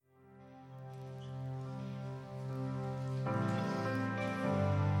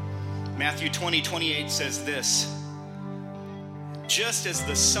Matthew 20:28 says this: just as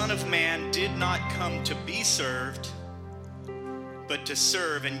the Son of Man did not come to be served, but to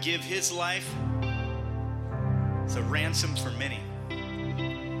serve and give his life as a ransom for many.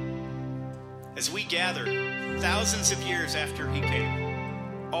 As we gather thousands of years after he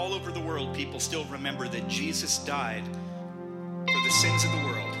came, all over the world, people still remember that Jesus died for the sins of the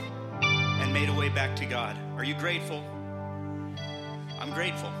world and made a way back to God. Are you grateful? I'm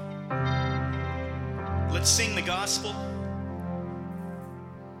grateful. Let's sing the gospel.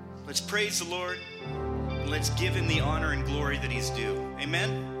 Let's praise the Lord. And let's give him the honor and glory that he's due. Amen?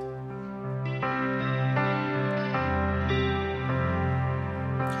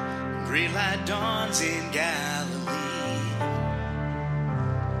 Great light dawns in Galilee.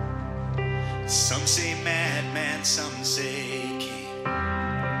 Some say madman, some say king.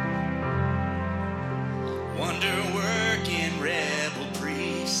 Wonder-working rebel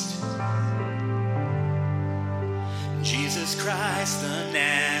priest, Jesus Christ the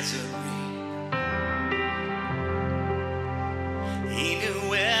Nazarene. He knew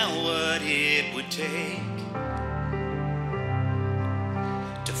well what it would take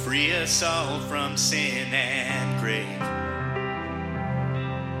to free us all from sin and grave.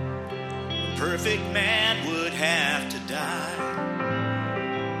 A perfect man would have to die,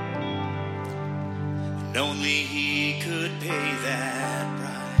 and only he could pay that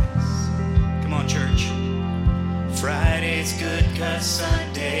price. Come on, church. Friday's good 'cause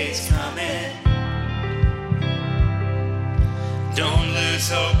Sunday's coming. Don't lose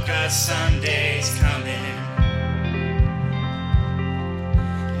hope 'cause Sunday's coming.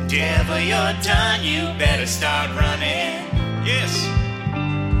 Devil, you're done, you better start running. Yes.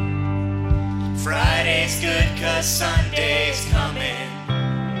 Friday's good 'cause Sunday's coming.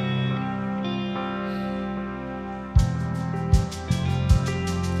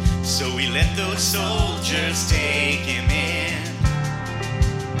 So we let those soldiers take him in,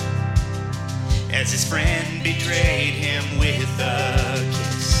 as his friend betrayed him with a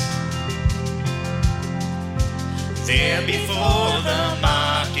kiss. There before the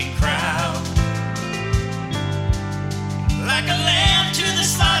mocking crowd, like a lamb to the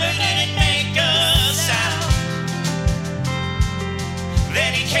slaughter, didn't make a sound.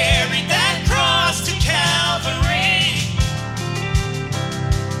 Then he carried that cross to Calvary,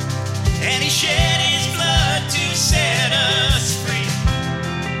 and he shed his blood to set us free.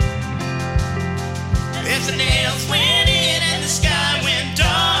 As the nails went in and the sky went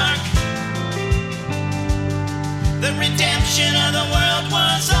dark, the redemption of the world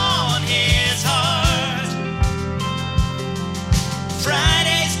was on his heart.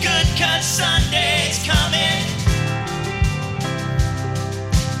 Friday's good 'cause Sunday's coming.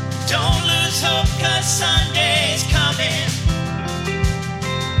 Don't lose hope 'cause Sunday's coming.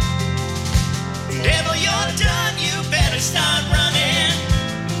 Devil, you're done, you better start running.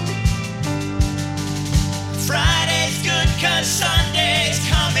 Friday's good 'cause Sunday's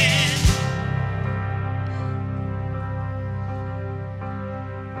coming.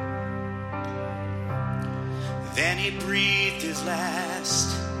 Then he breathed his last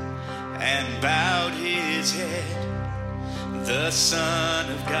and bowed his head, the Son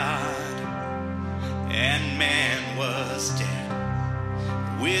of God, and man was dead.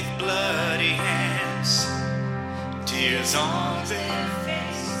 With bloody hands, tears on their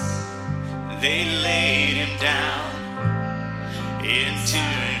face, they laid him down into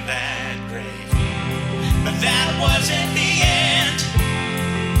that grave. But that wasn't the end.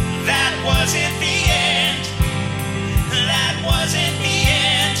 That wasn't the end. That wasn't the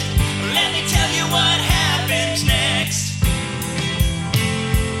end. Let me tell you what happened next.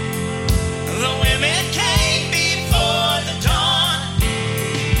 The women came before the dawn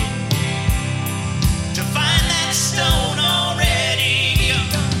to find that stone already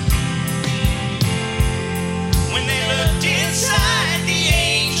gone. When they looked inside, the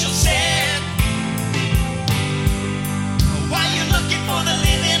angel said, why you looking for the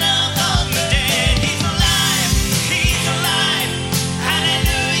living among the dead? He's alive, he's alive.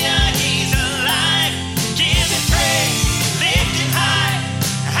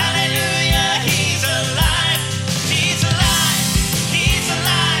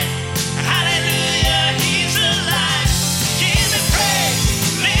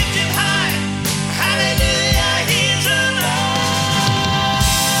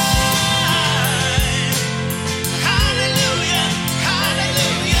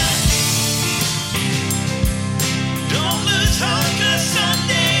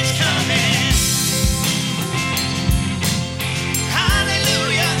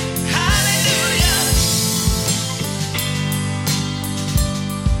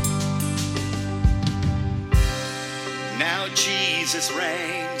 Jesus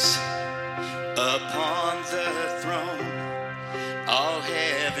reigns upon the throne. All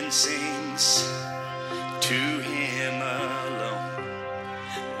heaven sings to him alone.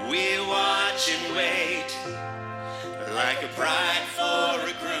 We watch and wait like a bride for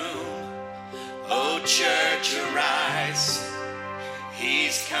a groom. Oh, church, arise,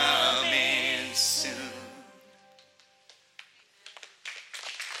 he's come.